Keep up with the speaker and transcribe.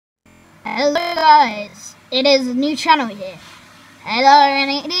Hello guys, it is a new channel here. Hello, and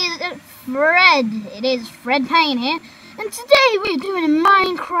it is Fred. It is Fred Payne here, and today we're doing a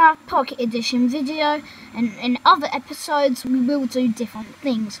Minecraft Pocket Edition video, and in other episodes we will do different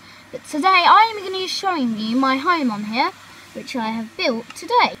things. But today I am going to be showing you my home on here, which I have built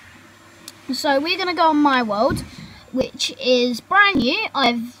today. So we're going to go on my world, which is brand new.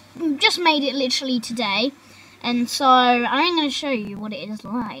 I've just made it literally today. And so I'm going to show you what it is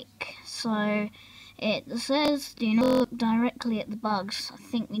like. So it says do not look directly at the bugs. I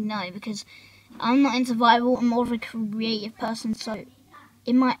think we know because I'm not into survival, I'm more of a creative person. So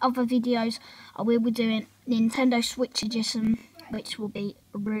in my other videos I will be doing Nintendo Switch Edition, which will be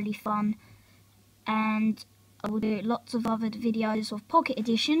really fun. And I will do lots of other videos of Pocket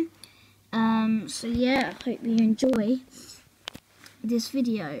Edition. So yeah, I hope you enjoy this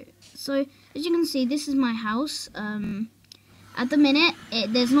video. So as you can see, this is my house. At the minute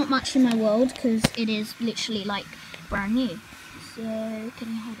there's not much in my world because it is literally like brand new. So can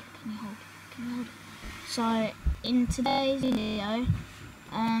you hold it? So in today's video,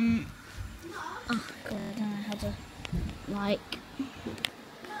 oh god, I don't know how to like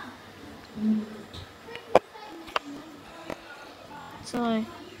so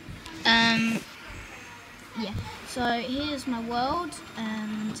yeah, so here's my world,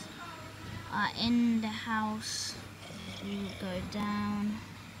 and in the house we will go down.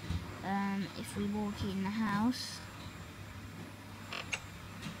 If we walk in the house,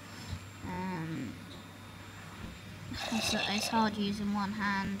 it's hard using one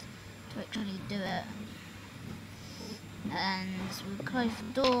hand to actually do it. And we'll close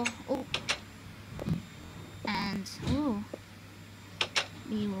the door. Oh, and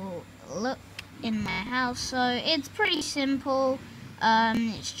we will look in my house. So it's pretty simple.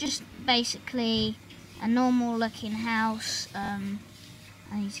 It's just basically a normal looking house. I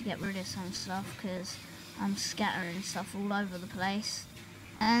need to get rid of some stuff because I'm scattering stuff all over the place,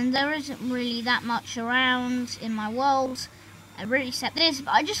 and there isn't really that much around in my world really except this.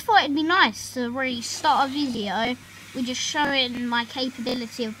 But I just thought it'd be nice to really start a video with just showing my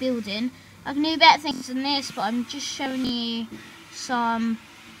capability of building. I can do better things than this, but I'm just showing you some,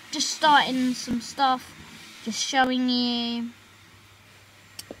 just starting some stuff, just showing you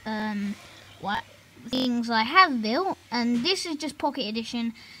what things I have built. And this is just Pocket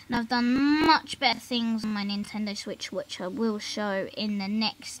Edition, and I've done much better things on my Nintendo Switch, which I will show in the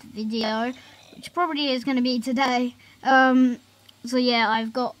next video, which probably is going to be today. So yeah,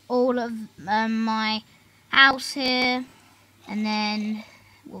 I've got all of my house here, and then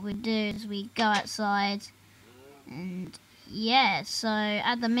what we do is we go outside, and yeah, so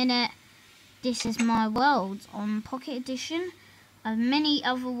at the minute this is my world on Pocket Edition. I have many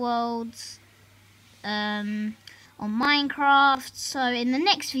other worlds on Minecraft, so in the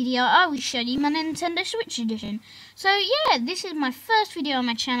next video I will show you my Nintendo Switch Edition. So yeah, this is my first video on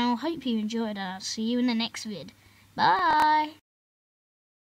my channel. Hope you enjoyed, and I'll see you in the next vid. Bye!